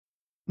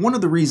One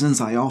of the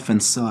reasons I often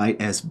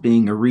cite as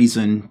being a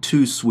reason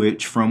to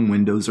switch from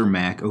Windows or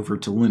Mac over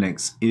to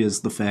Linux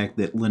is the fact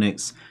that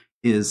Linux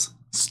is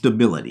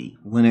stability.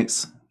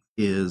 Linux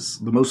is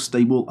the most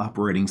stable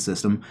operating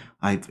system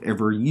I've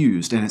ever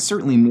used, and it's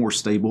certainly more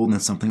stable than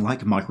something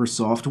like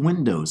Microsoft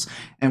Windows.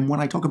 And when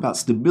I talk about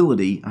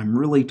stability, I'm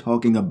really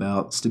talking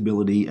about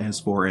stability as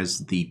far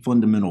as the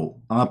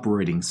fundamental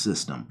operating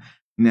system.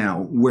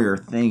 Now, where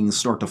things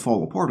start to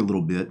fall apart a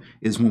little bit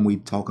is when we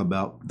talk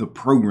about the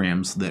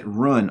programs that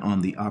run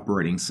on the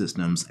operating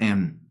systems.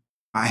 And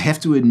I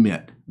have to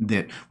admit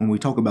that when we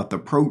talk about the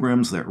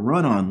programs that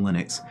run on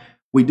Linux,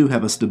 we do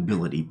have a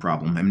stability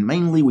problem. And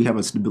mainly we have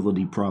a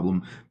stability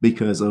problem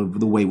because of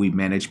the way we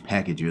manage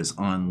packages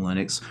on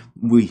Linux.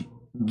 We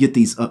get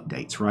these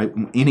updates, right?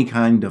 Any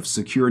kind of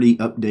security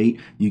update,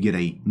 you get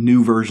a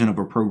new version of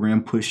a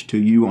program pushed to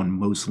you on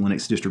most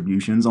Linux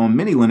distributions. On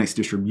many Linux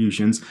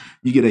distributions,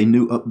 you get a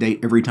new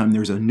update every time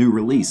there's a new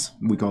release.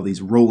 We call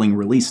these rolling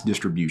release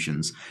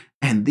distributions.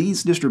 And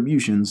these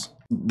distributions,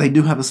 they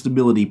do have a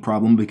stability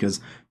problem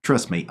because,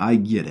 trust me, I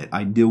get it.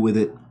 I deal with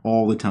it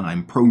all the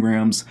time.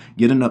 Programs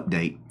get an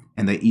update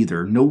and they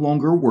either no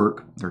longer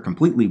work, they're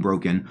completely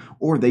broken,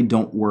 or they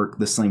don't work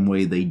the same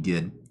way they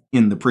did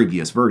in the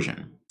previous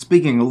version.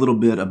 Speaking a little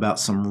bit about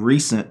some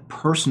recent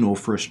personal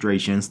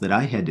frustrations that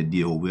I had to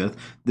deal with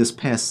this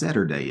past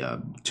Saturday,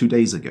 2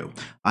 days ago.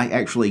 I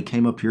actually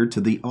came up here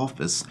to the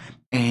office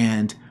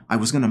and I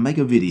was going to make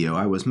a video.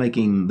 I was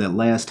making the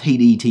last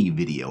Hate ET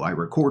video. I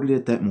recorded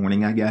it that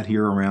morning. I got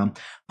here around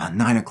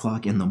 9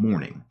 o'clock in the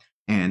morning.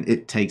 And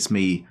it takes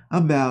me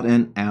about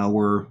an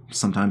hour,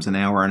 sometimes an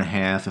hour and a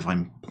half if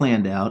I'm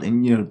planned out,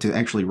 and to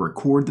actually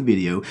record the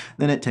video.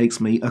 Then it takes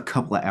me a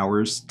couple of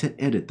hours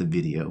to edit the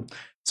video.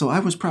 So I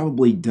was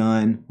probably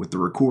done with the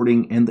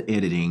recording and the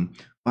editing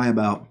by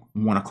about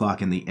 1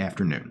 o'clock in the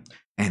afternoon.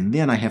 And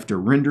then I have to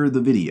render the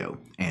video.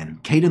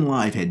 And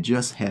Kdenlive had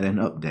just had an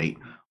update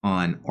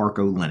on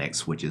Arco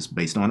Linux, which is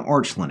based on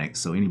Arch Linux.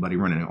 So anybody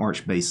running an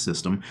Arch-based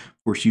system,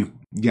 of course, you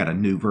got a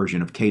new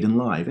version of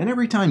Kdenlive. And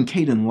every time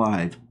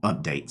Kdenlive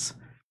updates,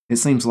 it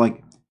seems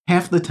like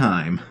half the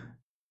time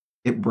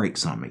it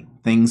breaks on me.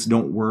 Things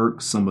don't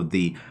work. Some of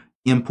the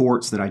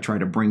imports that I try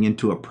to bring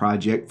into a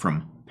project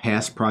from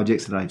past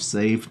projects that I've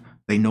saved,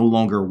 they no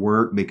longer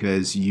work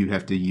because you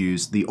have to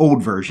use the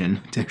old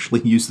version to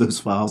actually use those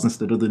files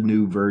instead of the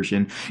new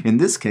version. In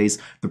this case,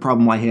 the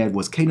problem I had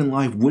was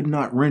Kdenlive would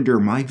not render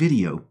my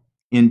video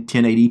in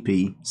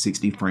 1080p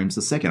 60 frames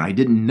a second. I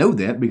didn't know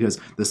that because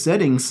the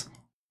settings,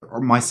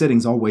 or my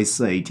settings always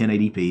say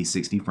 1080p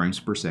 60 frames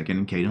per second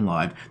in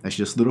Kdenlive. That's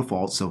just the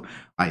default. So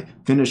I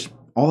finished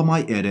all of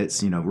my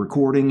edits,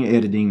 recording,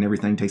 editing, and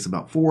everything takes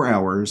about 4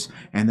 hours,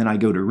 and then I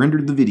go to render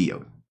the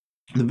video.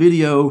 The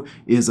video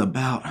is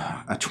about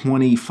a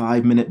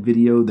 25-minute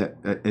video, that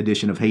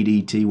edition of Hate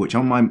ET, which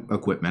on my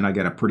equipment, I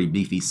got a pretty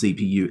beefy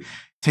CPU,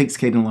 takes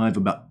Kdenlive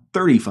about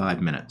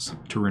 35 minutes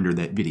to render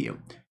that video.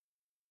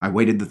 I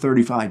waited the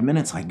 35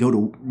 minutes, I go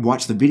to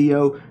watch the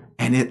video,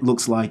 and it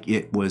looks like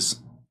it was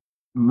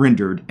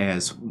rendered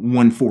as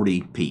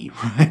 140p,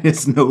 right?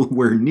 It's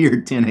nowhere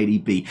near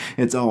 1080p.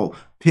 It's all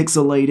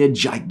pixelated,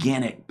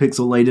 gigantic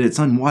pixelated. It's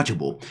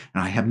unwatchable,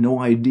 and I have no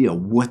idea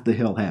what the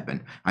hell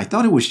happened. I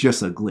thought it was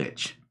just a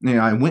glitch.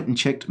 I went and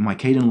checked my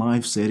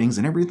Kdenlive settings,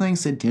 and everything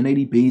said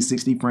 1080p,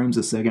 60 frames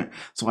a second,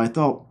 so I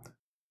thought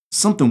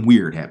something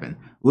weird happened.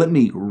 Let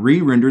me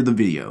re-render the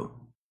video.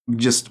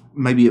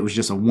 Maybe it was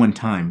just a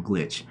one-time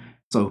glitch.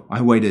 So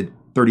I waited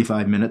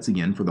 35 minutes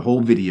again for the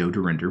whole video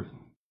to render.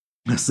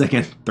 A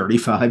second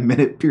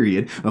 35-minute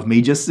period of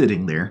me just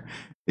sitting there.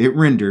 It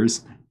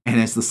renders, and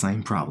it's the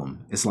same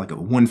problem. It's like a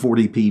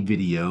 140p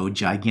video,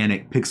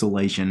 gigantic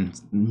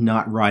pixelation,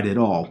 not right at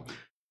all.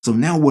 So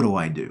now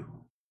what do?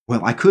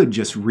 Well, I could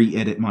just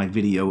re-edit my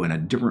video in a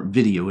different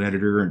video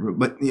editor,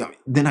 but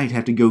then I'd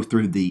have to go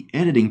through the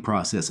editing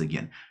process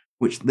again,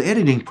 which the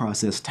editing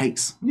process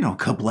takes, a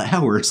couple of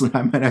hours.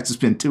 I might have to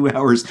spend 2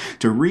 hours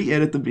to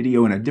re-edit the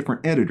video in a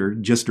different editor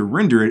just to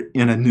render it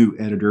in a new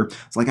editor.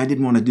 It's like I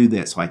didn't want to do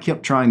that, so I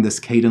kept trying this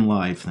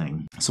Kdenlive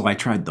thing. So I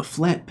tried the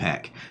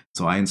Flatpak.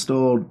 So I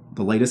installed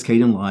the latest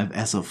Kdenlive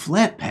as a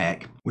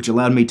Flatpak, which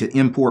allowed me to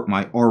import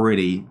my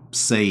already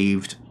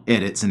saved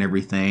edits and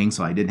everything,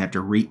 so I didn't have to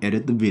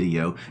re-edit the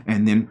video,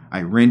 and then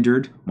I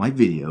rendered my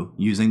video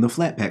using the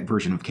Flatpak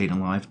version of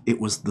Kdenlive.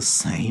 It was the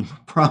same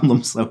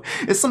problem, so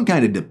it's some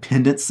kind of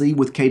dependency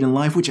with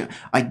Kdenlive, which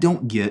I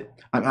don't get.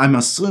 I'm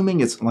assuming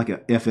it's like a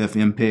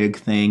FFmpeg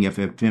thing.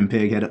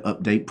 FFmpeg had an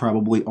update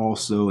probably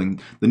also, and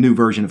the new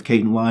version of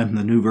Kdenlive and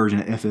the new version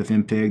of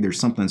FFmpeg, there's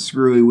something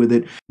screwy with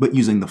it. But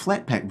using the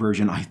Flatpak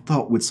version, I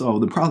thought would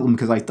solve the problem,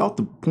 because I thought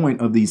the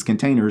point of these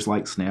containers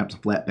like snaps,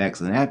 Flatpaks,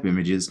 and app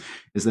images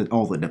is that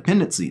all the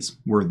dependencies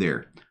were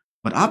there.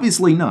 But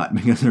obviously not,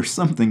 because there's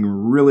something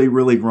really,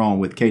 really wrong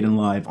with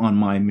Kdenlive on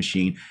my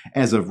machine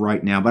as of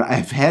right now. But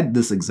I've had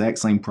this exact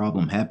same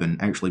problem happen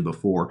actually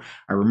before.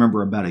 I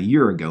remember about a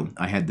year ago,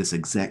 I had this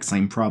exact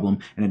same problem,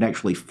 and it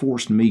actually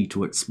forced me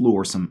to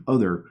explore some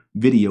other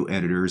video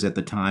editors at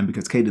the time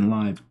because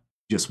Kdenlive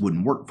just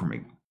wouldn't work for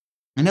me.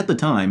 And at the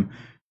time,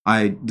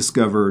 I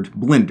discovered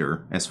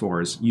Blender as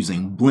far as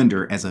using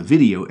Blender as a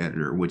video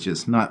editor, which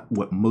is not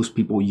what most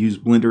people use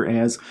Blender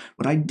as,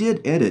 but I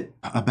did edit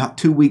about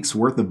 2 weeks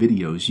worth of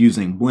videos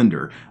using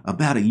Blender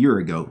about a year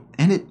ago,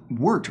 and it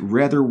worked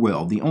rather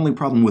well. The only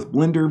problem with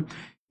Blender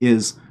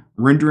is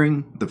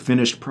rendering the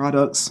finished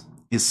products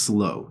is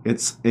slow.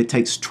 It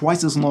takes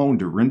twice as long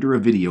to render a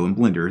video in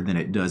Blender than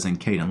it does in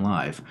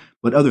Kdenlive.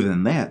 But other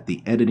than that,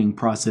 the editing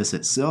process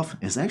itself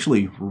is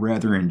actually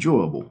rather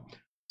enjoyable.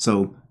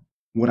 So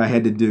what I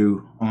had to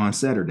do on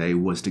Saturday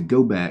was to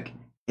go back,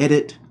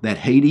 edit that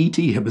Hate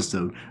ET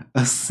episode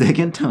a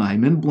second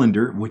time in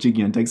Blender, which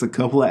again takes a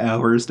couple of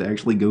hours to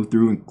actually go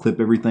through and clip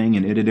everything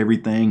and edit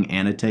everything,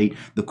 annotate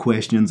the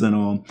questions and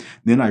all.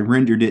 Then I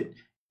rendered it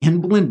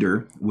in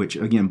Blender, which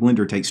again,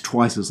 Blender takes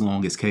twice as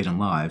long as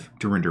Kdenlive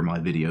to render my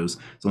videos.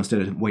 So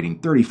instead of waiting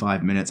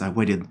 35 minutes, I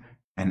waited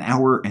an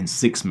hour and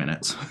 6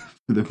 minutes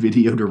for the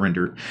video to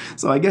render.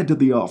 So I got to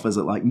the office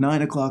at like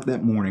 9 o'clock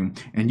that morning,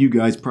 and you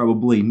guys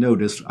probably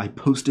noticed I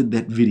posted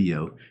that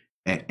video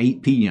at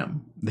 8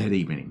 p.m. that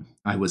evening.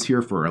 I was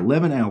here for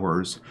 11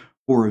 hours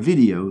for a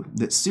video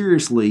that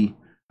seriously,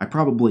 I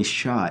probably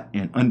shot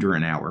in under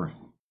an hour.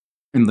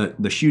 And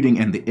the shooting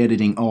and the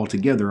editing all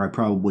together, I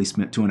probably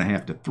spent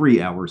 2.5 to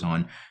 3 hours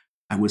on.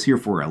 I was here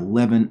for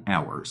 11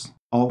 hours,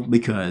 all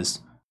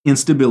because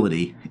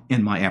instability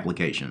in my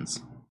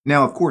applications.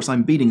 Now, of course,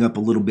 I'm beating up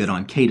a little bit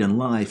on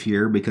Kdenlive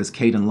here because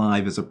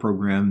Kdenlive is a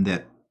program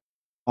that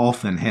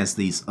often has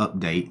these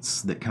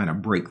updates that kind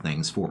of break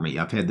things for me.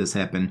 I've had this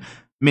happen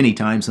many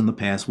times in the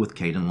past with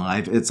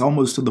Kdenlive. It's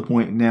almost to the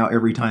point now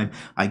every time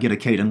I get a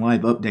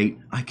Kdenlive update,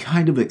 I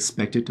kind of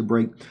expect it to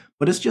break,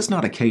 but it's just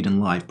not a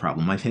Kdenlive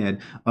problem. I've had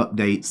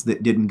updates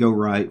that didn't go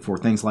right for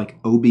things like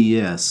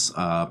OBS,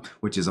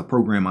 which is a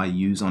program I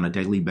use on a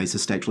daily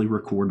basis to actually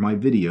record my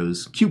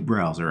videos. Cube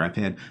Browser, I've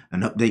had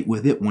an update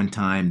with it one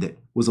time that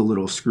was a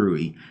little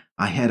screwy.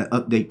 I had an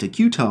update to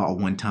Qtile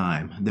one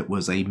time that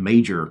was a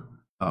major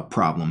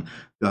problem.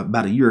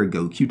 About a year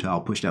ago,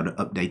 Qtile pushed out an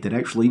update that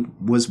actually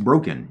was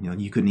broken. You know,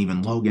 you couldn't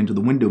even log into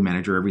the window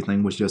manager.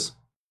 Everything was just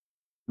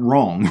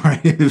wrong,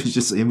 right? It was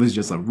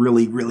just a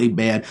really, really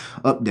bad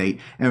update.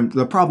 And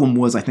the problem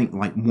was, I think,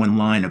 like one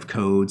line of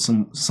code,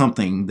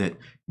 something that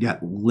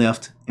got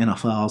left in a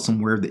file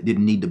somewhere that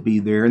didn't need to be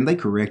there, and they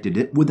corrected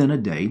it within a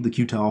day. The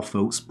Qtile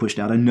folks pushed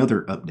out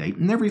another update,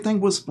 and everything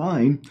was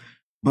fine.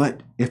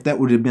 But if that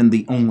would have been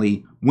the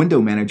only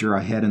window manager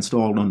I had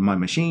installed on my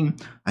machine,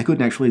 I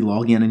couldn't actually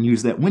log in and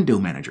use that window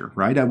manager,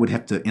 right? I would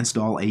have to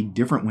install a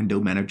different window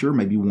manager,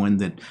 maybe one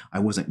that I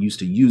wasn't used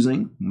to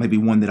using, maybe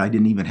one that I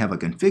didn't even have a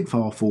config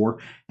file for.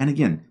 And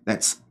again,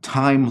 that's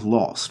time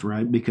lost,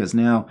 right? Because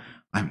now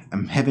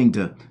I'm having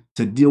to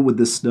deal with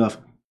this stuff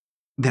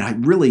that I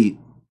really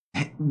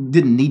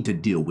didn't need to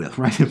deal with,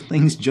 right? If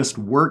things just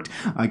worked,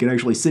 I could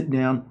actually sit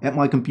down at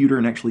my computer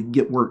and actually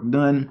get work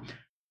done.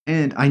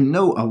 And I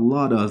know a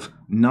lot of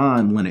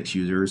non-Linux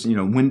users, you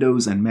know,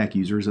 Windows and Mac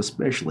users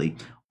especially,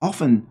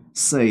 often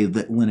say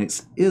that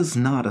Linux is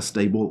not a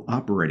stable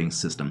operating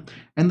system.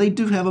 And they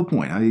do have a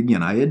point. I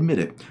admit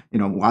it. You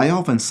know, I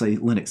often say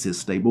Linux is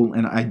stable,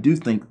 and I do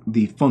think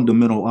the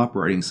fundamental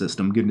operating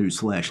system,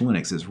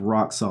 GNU/Linux, is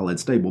rock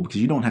solid stable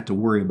because you don't have to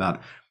worry about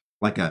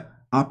like a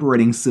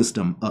operating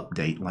system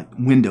update, like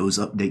Windows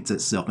updates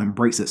itself and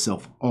breaks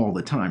itself all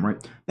the time,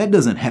 right? That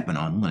doesn't happen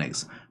on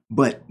Linux.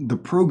 But the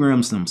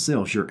programs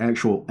themselves, your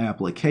actual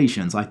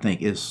applications, I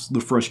think is the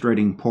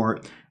frustrating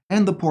part,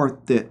 and the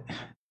part that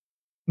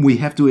we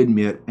have to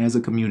admit as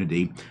a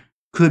community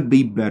could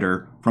be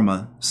better from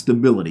a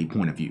stability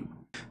point of view.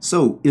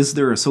 So, is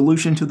there a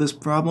solution to this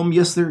problem?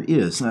 Yes, there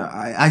is.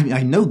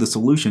 I know the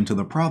solution to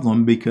the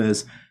problem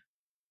because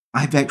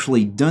I've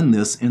actually done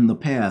this in the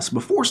past.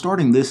 Before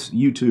starting this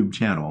YouTube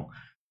channel,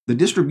 the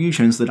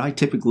distributions that I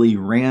typically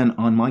ran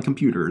on my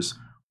computers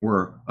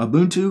were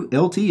Ubuntu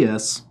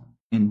LTS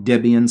and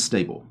Debian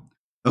Stable.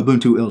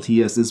 Ubuntu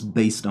LTS is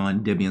based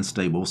on Debian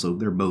Stable, so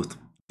they're both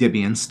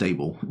Debian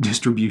Stable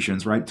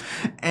distributions, right?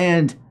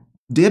 And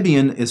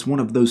Debian is one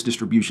of those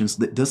distributions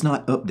that does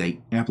not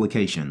update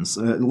applications,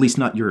 at least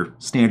not your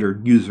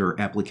standard user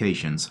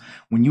applications.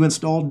 When you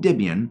install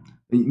Debian,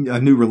 a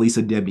new release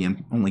of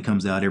Debian only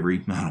comes out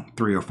every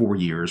 3 or 4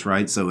 years,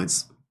 right? So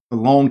it's a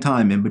long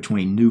time in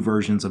between new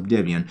versions of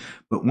Debian.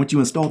 But once you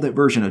install that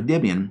version of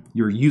Debian,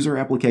 your user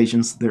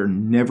applications, they're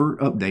never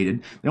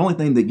updated. The only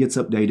thing that gets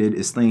updated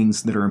is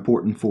things that are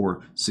important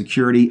for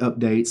security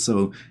updates.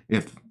 So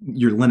if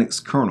your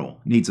Linux kernel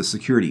needs a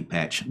security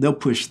patch, they'll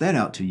push that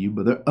out to you.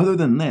 But other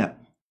than that,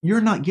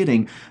 you're not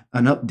getting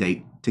an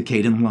update to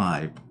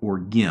Kdenlive or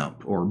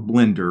GIMP or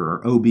Blender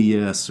or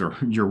OBS or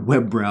your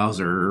web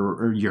browser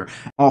or your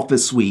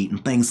Office suite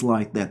and things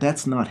like that.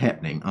 That's not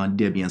happening on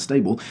Debian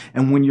Stable.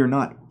 And when you're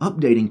not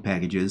updating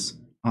packages,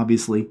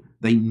 obviously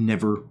they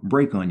never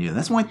break on you.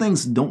 That's why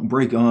things don't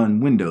break on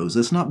Windows.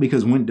 It's not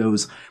because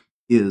Windows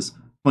is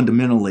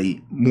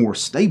fundamentally more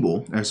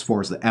stable as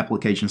far as the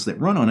applications that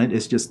run on it.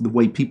 It's just the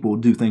way people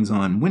do things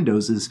on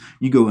Windows is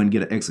you go and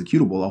get an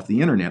executable off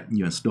the internet,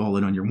 you install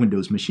it on your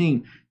Windows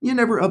machine, you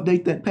never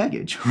update that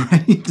package,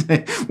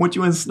 right? Once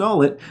you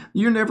install it,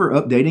 you're never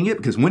updating it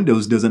because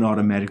Windows doesn't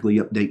automatically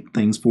update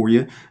things for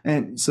you.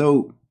 And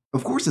so,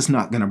 of course, it's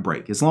not going to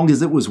break. As long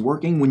as it was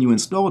working when you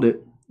installed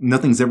it,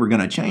 nothing's ever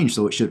going to change,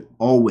 so it should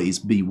always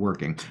be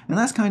working. And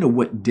that's kind of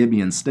what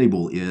Debian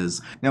Stable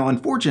is. Now,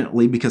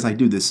 unfortunately, because I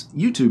do this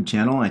YouTube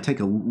channel, I take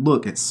a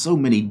look at so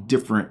many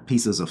different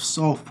pieces of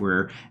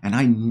software, and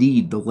I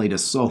need the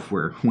latest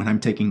software when I'm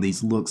taking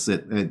these looks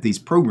at these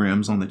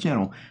programs on the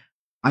channel.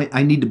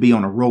 I need to be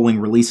on a rolling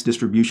release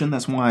distribution.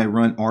 That's why I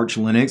run Arch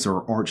Linux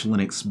or Arch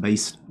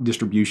Linux-based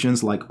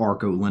distributions like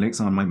Arco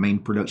Linux on my main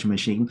production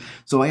machine.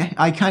 So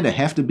I kind of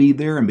have to be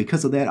there, and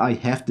because of that, I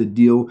have to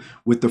deal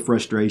with the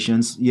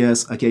frustrations.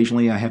 Yes,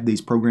 occasionally I have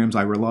these programs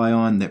I rely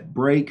on that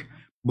break,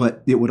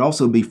 but it would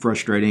also be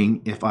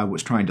frustrating if I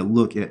was trying to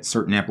look at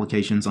certain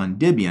applications on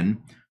Debian,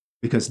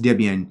 because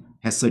Debian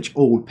has such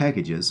old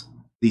packages.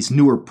 These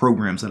newer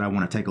programs that I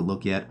want to take a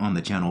look at on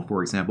the channel,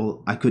 for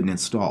example, I couldn't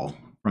install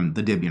from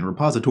the Debian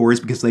repositories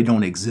because they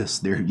don't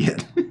exist there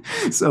yet.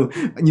 So,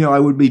 I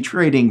would be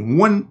trading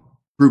one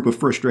group of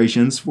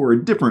frustrations for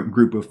a different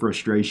group of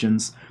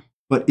frustrations.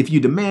 But if you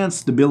demand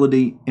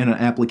stability in an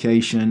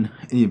application,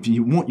 if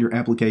you want your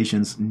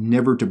applications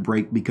never to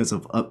break because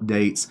of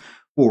updates,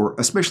 or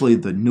especially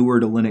the newer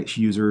to Linux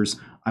users,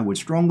 I would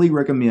strongly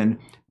recommend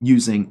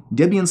using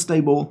Debian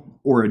Stable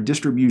or a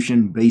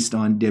distribution based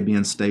on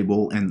Debian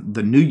Stable. And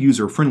the new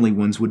user-friendly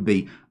ones would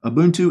be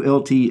Ubuntu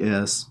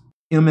LTS,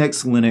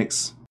 MX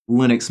Linux,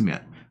 Linux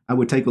Mint. I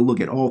would take a look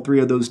at all three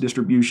of those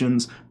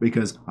distributions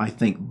because I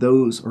think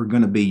those are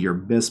going to be your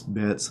best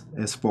bets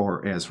as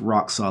far as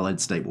rock solid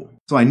stable.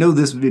 So I know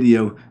this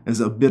video is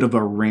a bit of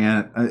a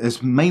rant.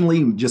 It's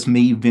mainly just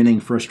me venting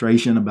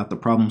frustration about the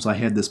problems I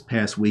had this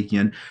past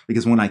weekend,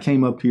 because when I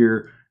came up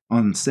here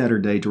on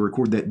Saturday to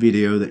record that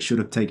video that should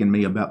have taken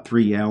me about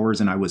 3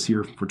 hours, and I was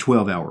here for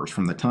 12 hours.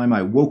 From the time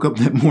I woke up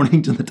that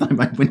morning to the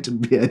time I went to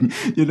bed,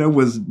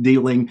 was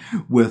dealing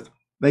with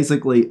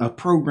basically a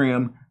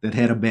program that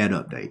had a bad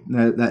update.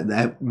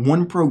 That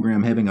one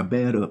program having a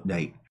bad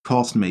update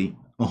cost me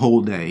a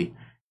whole day,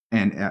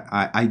 and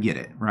I get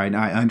it, right?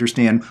 I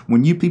understand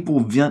when you people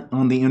vent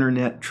on the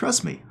internet,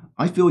 trust me,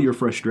 I feel your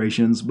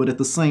frustrations, but at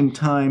the same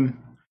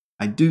time,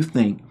 I do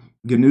think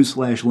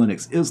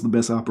GNU/Linux is the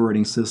best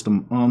operating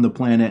system on the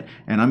planet,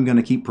 and I'm going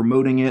to keep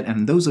promoting it,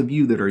 and those of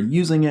you that are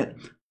using it,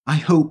 I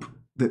hope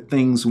that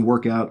things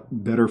work out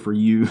better for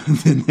you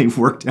than they've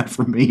worked out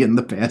for me in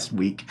the past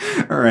week.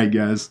 All right,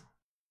 guys.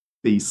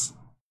 Peace.